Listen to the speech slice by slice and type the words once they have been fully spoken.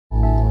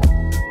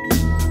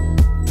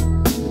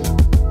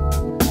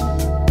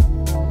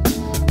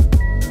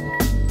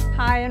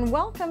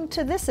welcome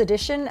to this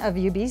edition of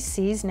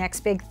UBC's Next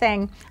Big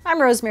Thing. I'm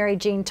Rosemary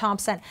Jean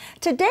Thompson.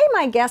 Today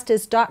my guest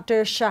is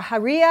Dr.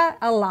 Shahria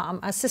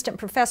Alam, assistant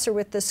professor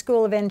with the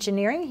School of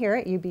Engineering here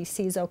at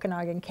UBC's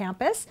Okanagan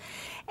campus.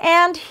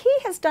 And he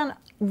has done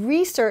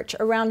research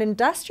around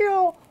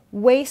industrial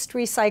waste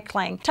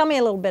recycling. Tell me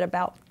a little bit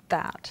about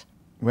that.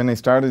 When I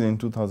started in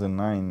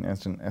 2009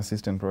 as an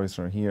assistant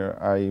professor here,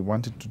 I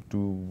wanted to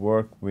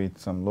work with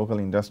some local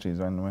industries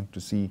and went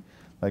to see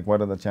like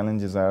what are the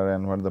challenges are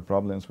and what are the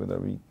problems, whether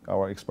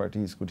our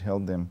expertise could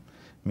help them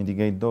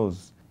mitigate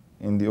those.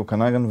 In the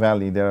Okanagan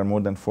Valley, there are more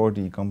than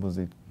 40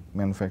 composite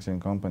manufacturing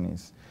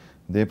companies.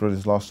 They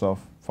produce lots of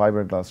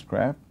fiberglass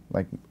scrap,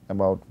 like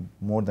about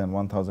more than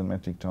 1,000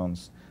 metric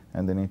tons,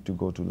 and they need to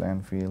go to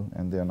landfill,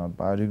 and they are not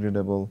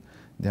biodegradable.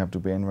 They have to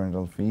pay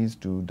environmental fees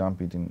to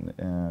dump it in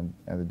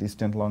at a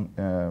distant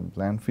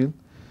landfill.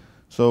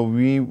 So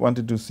we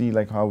wanted to see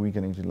like how we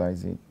can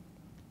utilize it.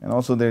 And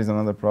also there is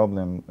another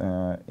problem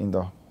in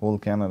the whole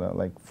Canada,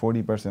 like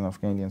 40% of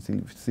Canadian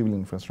civil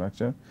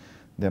infrastructure,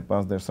 they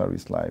pass their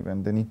service life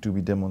and they need to be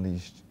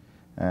demolished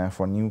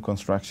for new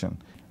construction.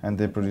 And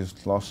they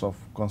produce lots of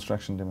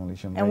construction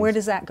demolition waste. And where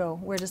does that go?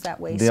 Where does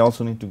that waste? They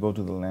also need to go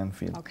to the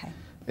landfill. Okay.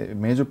 A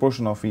major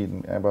portion of it,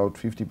 about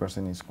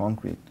 50%, is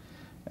concrete.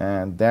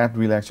 And that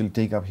will actually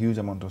take up huge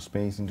amount of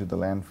space into the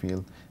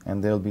landfill,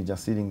 and they'll be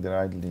just sitting there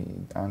idly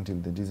until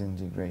they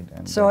disintegrate.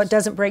 And so it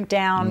doesn't break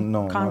down,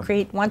 no,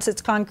 concrete. Once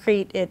it's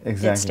concrete, it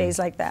stays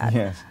like that.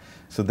 Yes.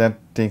 So that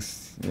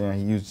takes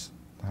huge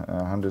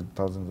hundreds,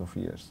 thousands of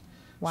years.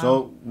 Wow.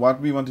 So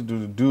what we wanted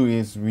to do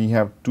is we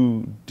have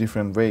two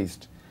different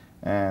waste,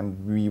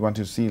 and we want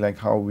to see like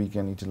how we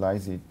can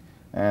utilize it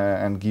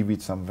and give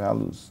it some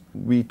values.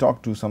 We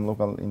talked to some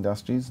local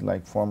industries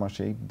like Forma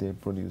Shape. They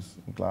produce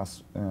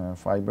glass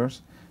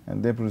fibers,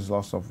 and they produce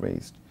lots of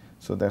waste.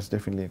 So that's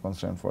definitely a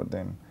concern for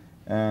them.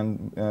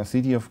 And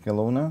City of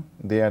Kelowna,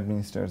 they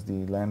administer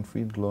the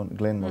landfill,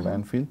 Glenmore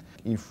landfill.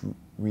 If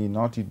we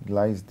not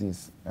utilize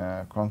this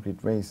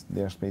concrete waste,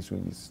 their space will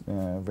be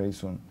very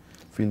soon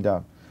filled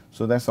up.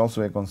 So that's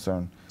also a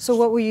concern. So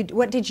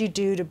what did you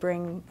do to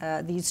bring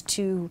these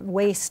two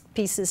waste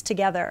pieces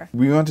together?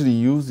 We wanted to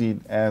use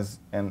it as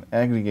an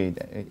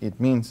aggregate. It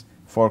means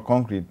for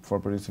concrete, for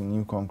producing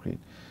new concrete.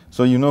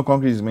 So you know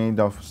concrete is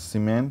made of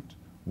cement,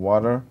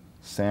 water,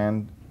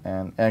 sand,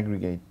 and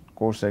aggregate,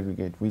 coarse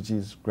aggregate, which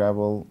is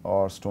gravel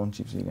or stone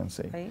chips, you can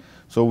say. Right.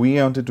 So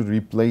we wanted to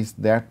replace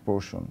that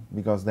portion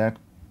because that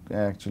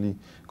actually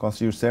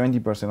constitutes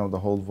 70% of the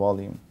whole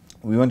volume.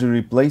 We want to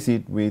replace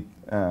it with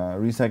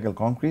recycled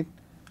concrete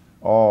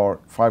or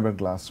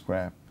fiberglass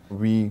scrap.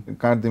 We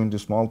cut them into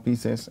small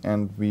pieces,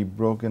 and we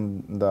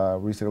broken the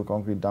recycled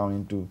concrete down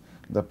into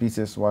the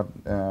pieces what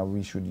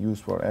we should use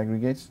for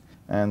aggregates,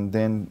 and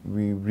then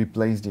we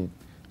replaced it.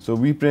 So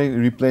we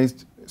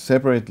replaced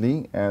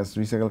separately as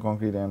recycled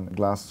concrete and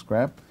glass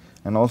scrap,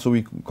 and also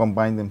we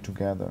combined them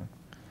together.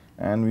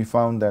 And we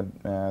found that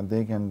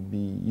they can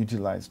be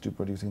utilized to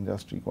produce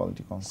industry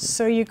quality concrete.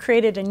 So you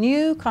created a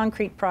new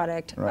concrete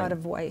product Right. out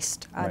of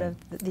waste, out of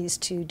these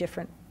two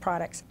different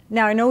products.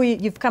 Now I know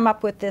you've come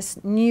up with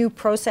this new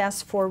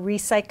process for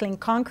recycling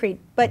concrete,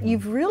 but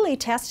you've really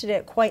tested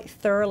it quite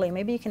thoroughly.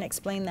 Maybe you can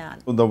explain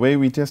that. So the way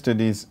we tested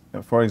is,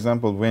 for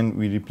example, when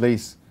we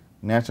replace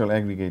natural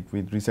aggregate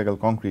with recycled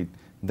concrete,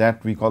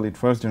 that we call it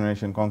first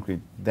generation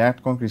concrete.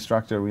 That concrete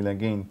structure will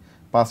again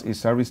pass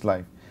its service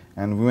life.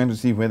 And we want to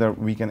see whether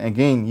we can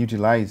again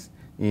utilize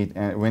it,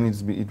 and when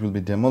it will be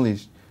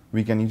demolished,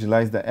 we can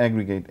utilize the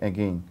aggregate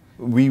again.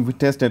 We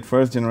tested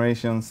first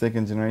generation,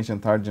 second generation,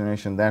 third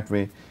generation that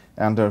way.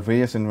 Under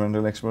various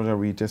environmental exposure,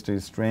 we tested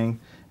its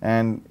strength,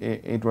 and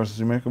it was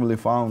remarkably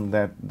found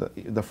that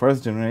the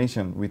first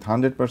generation with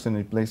 100%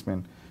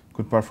 replacement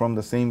could perform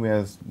the same way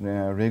as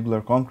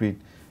regular concrete.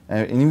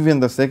 And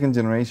even the second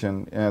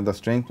generation, the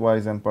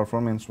strength-wise and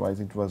performance-wise,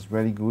 it was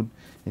very good.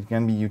 It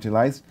can be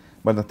utilized.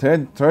 But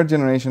the third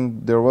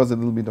generation, there was a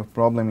little bit of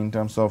problem in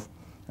terms of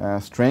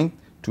strength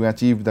to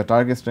achieve the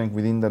target strength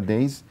within the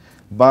days.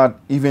 But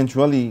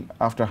eventually,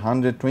 after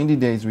 120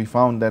 days, we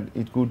found that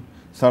it could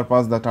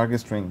surpass the target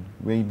strength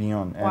way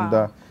beyond. Wow. And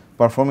the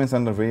performance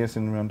under various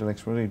environmental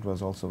exposure, it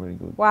was also very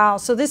good. Wow,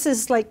 so this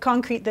is like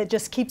concrete that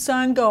just keeps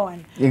on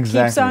going.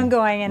 Exactly. Keeps on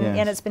going, and, Yes.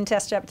 and it's been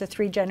tested up to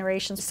 3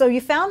 generations. So you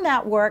found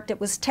that worked. It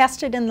was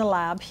tested in the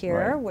lab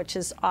here, Right. which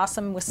is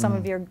awesome with some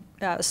of your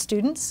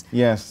students.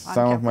 Yes, on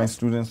some of my campus.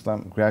 students,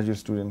 some graduate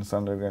students,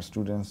 undergrad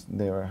students,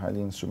 they were highly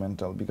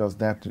instrumental because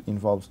that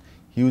involves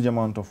huge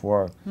amount of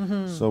work.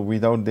 So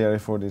without their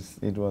effort,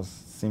 it was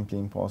simply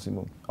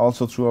impossible.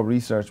 Also through our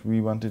research,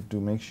 we wanted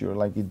to make sure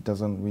like it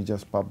doesn't, we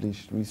just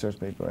publish research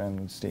paper and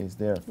it stays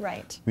there.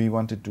 Right. We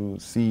wanted to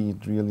see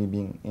it really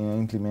being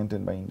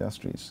implemented by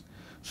industries.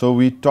 So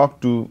we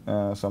talked to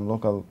some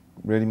local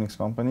ready-mix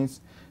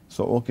companies.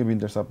 So OK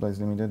Builder Supplies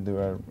Limited, they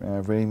were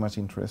very much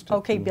interested.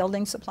 OK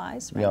Building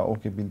Supplies, right? Yeah,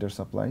 OK Builder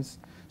Supplies.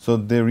 So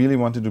they really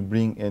wanted to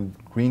bring a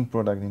green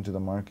product into the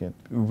market.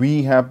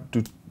 We have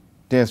to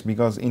test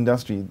because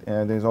industry,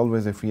 there's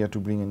always a fear to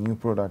bring a new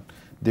product.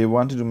 They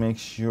wanted to make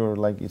sure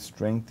like its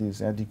strength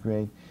is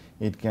adequate,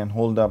 It can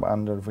hold up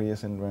under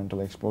various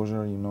environmental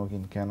exposure. You know,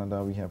 in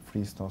Canada we have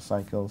freeze-thaw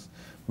cycles.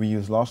 We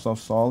use lots of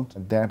salt.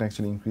 That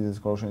actually increases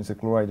corrosion. It's a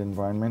chloride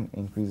environment,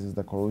 increases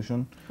the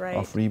corrosion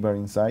of rebar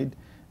inside.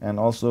 And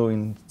also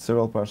in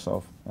several parts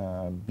of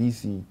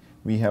BC,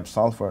 we have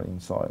sulfur in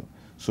soil.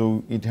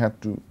 So it had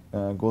to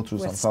go through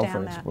some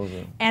sulfur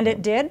exposure. And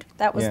it did?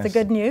 That was the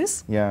good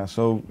news? Yeah,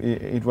 so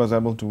it was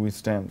able to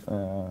withstand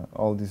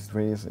all these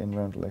various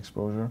environmental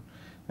exposure.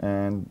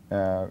 And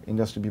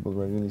industry people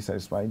were really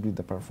satisfied with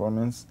the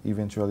performance.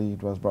 Eventually,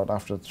 it was brought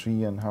after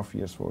 3.5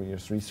 years, 4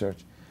 years research.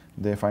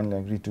 They finally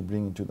agreed to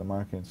bring it to the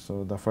market.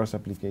 So the first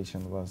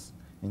application was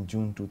in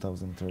June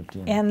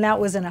 2013. And that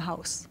was in a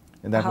house?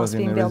 And that was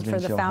in a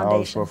residential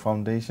house for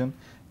foundation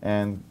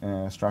and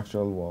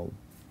structural wall.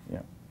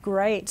 Yeah.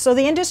 Great. So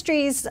the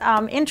industry's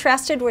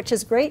interested, which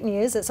is great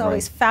news. It's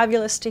always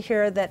fabulous to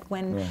hear that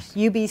when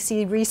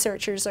UBC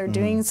researchers are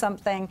doing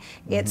something,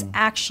 it's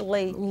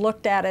actually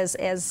looked at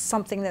as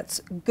something that's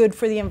good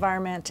for the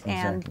environment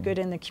and good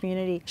in the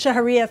community.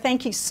 Shahria,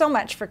 thank you so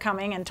much for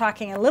coming and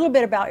talking a little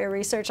bit about your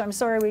research. I'm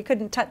sorry we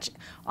couldn't touch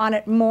on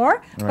it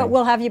more, but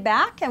we'll have you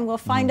back and we'll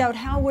find out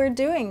how we're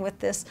doing with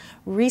this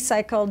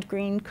recycled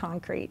green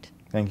concrete.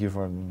 Thank you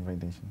for the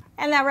invitation.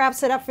 And that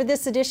wraps it up for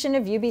this edition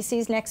of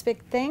UBC's Next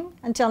Big Thing.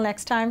 Until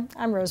next time,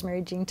 I'm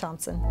Rosemary Jean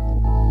Thompson.